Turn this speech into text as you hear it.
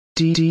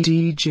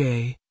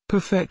DJ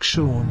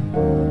Perfechun.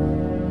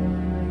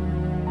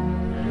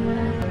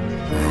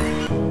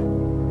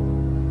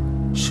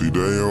 See, they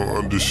don't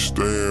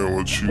understand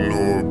what you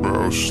know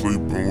about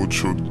sleeping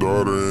with your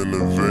daughter in the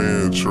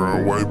van. Try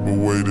and wipe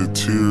away the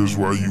tears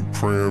while you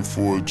praying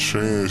for a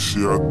chance.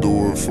 See, I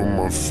do it for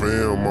my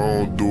fam,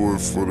 I don't do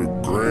it for the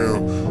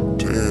gram.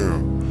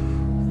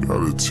 Damn,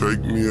 gotta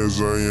take me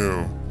as I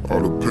am. All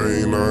the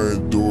pain I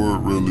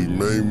endured really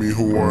made me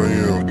who I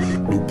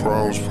am. New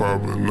problems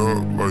popping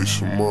up like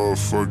some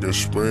motherfucking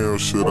spam.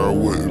 Said I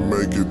wouldn't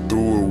make it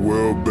through it,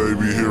 well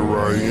baby, here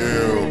I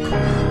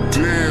am.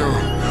 Damn,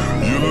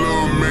 your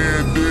little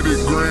man did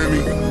it,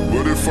 granny.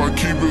 But if I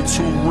keep it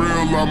too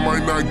real, I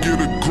might not get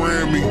a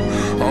Grammy.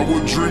 I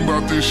would dream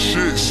about this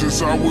shit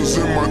since I was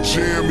in my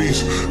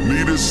jammies.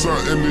 Needed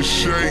something to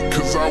shake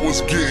cause I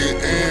was getting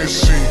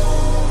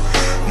antsy.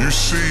 You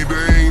see,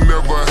 they ain't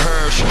never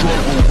had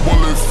struggle.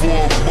 Bullet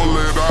for a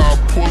bullet, I'll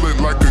pull it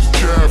like a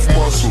calf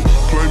muscle.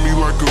 Play me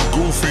like a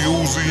goofy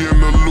Uzi in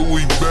a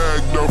Louis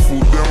bag duffel.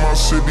 Damn, my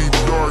city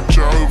dark,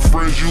 childhood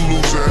friends, you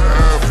losing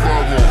half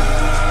of them.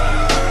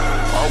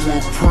 I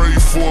will pray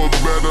for a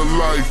better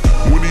life.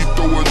 When he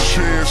throw a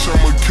chance,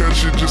 I'ma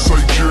catch it just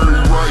like Jerry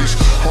Rice.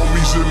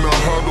 Homies in the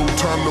huddle,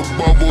 time to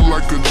bubble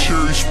like a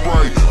cherry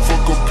Sprite.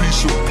 Fuck a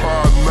piece of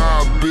pie,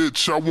 nah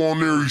bitch, I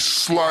want every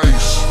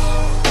slice.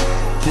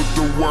 Put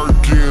the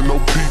work in, no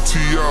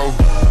PTO.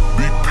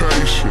 Be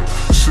patient,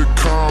 sit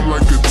calm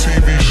like a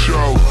TV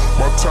show.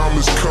 My time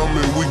is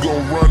coming, we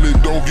gon' run it,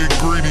 don't get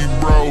greedy,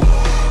 bro.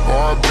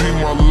 R.I.P.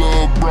 my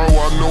little bro,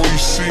 I know you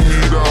see me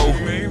though.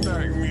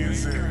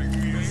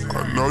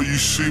 I know you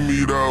see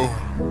me though.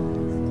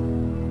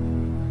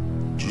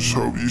 Just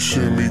hope you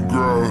see me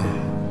grow.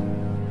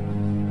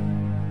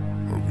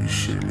 Hope you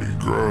see me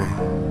grow.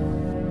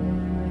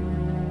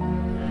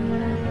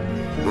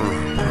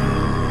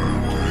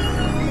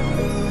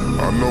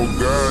 I know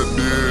God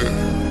did,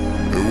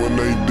 and when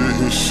they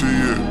didn't see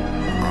it,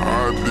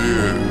 I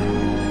did.